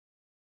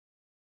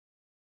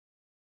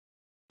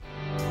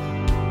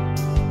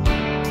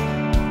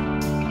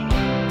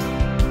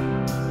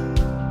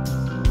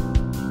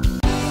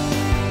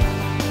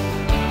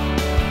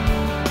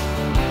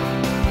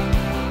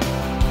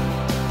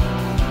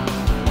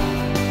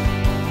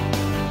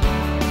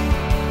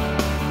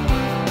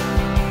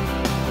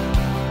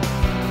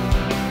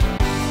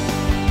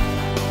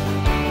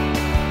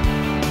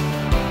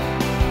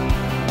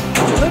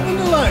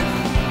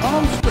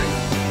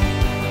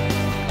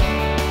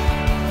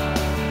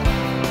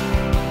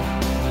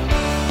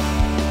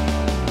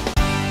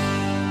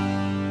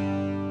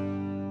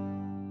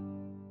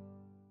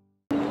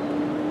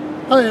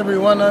Hi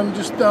everyone, I'm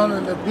just down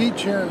on the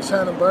beach here in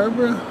Santa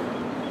Barbara.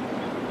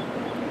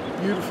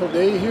 Beautiful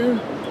day here.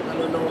 I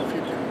don't know if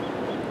you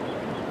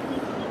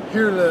can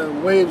hear the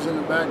waves in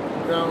the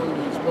background.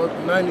 It's about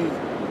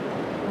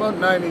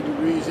 90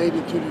 degrees,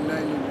 82 to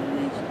 90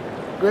 degrees.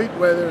 Great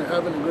weather,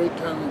 having a great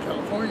time in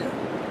California.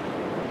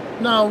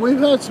 Now, we've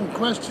had some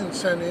questions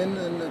sent in,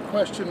 and the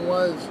question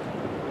was,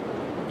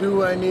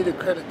 do I need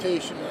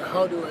accreditation, or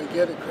how do I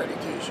get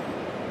accreditation?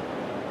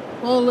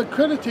 Well,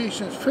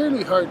 accreditation is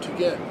fairly hard to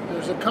get.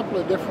 There's a couple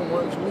of different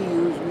ones we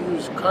use. We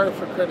use CARF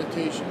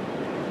accreditation,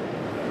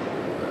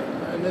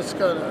 and it's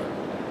got an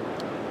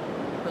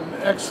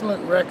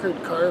excellent record,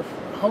 CARF.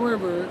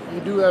 However, you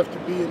do have to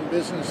be in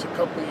business a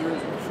couple of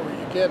years before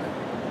you get it.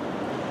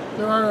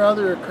 There are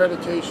other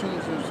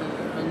accreditations. There's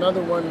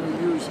another one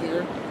we use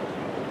here.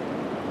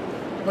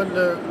 But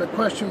the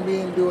question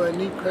being, do I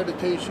need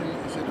accreditation?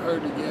 Is it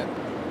hard to get?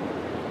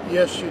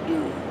 Yes, you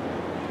do.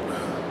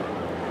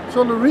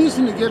 So the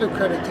reason to get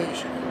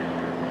accreditation,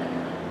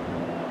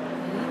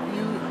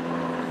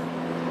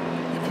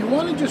 if you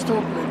want to just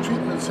open a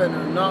treatment center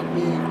and not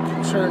be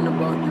concerned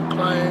about your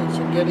clients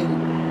or getting,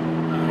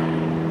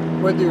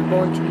 whether you're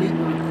going to meet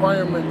the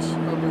requirements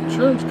of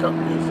insurance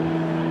companies,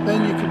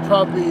 then you could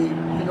probably,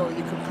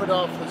 you could put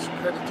off this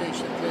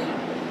accreditation thing.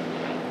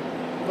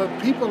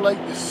 But people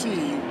like to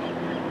see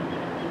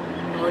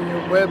on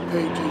your web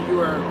page that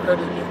you are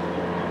accredited.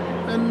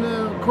 And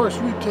of course,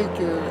 we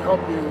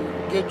help you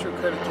get your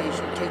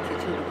accreditation, take you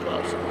through the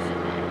process.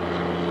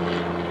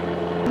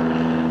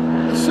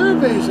 The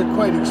surveys are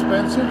quite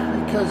expensive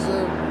because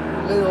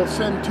they will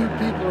send 2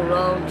 people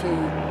around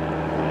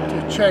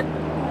to check,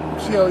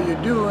 see how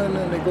you're doing,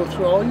 and they go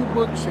through all your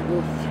books, they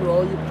go through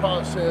all your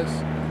process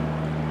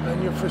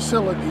and your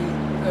facility,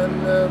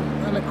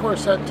 and of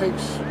course that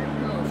takes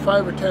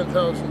 $5,000 or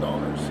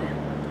 $10,000. So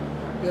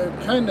you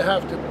kind of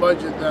have to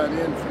budget that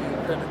in for your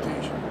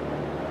accreditation.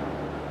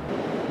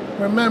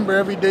 Remember,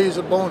 every day is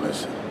a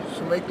bonus,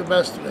 so make the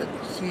best of it.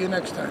 See you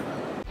next time.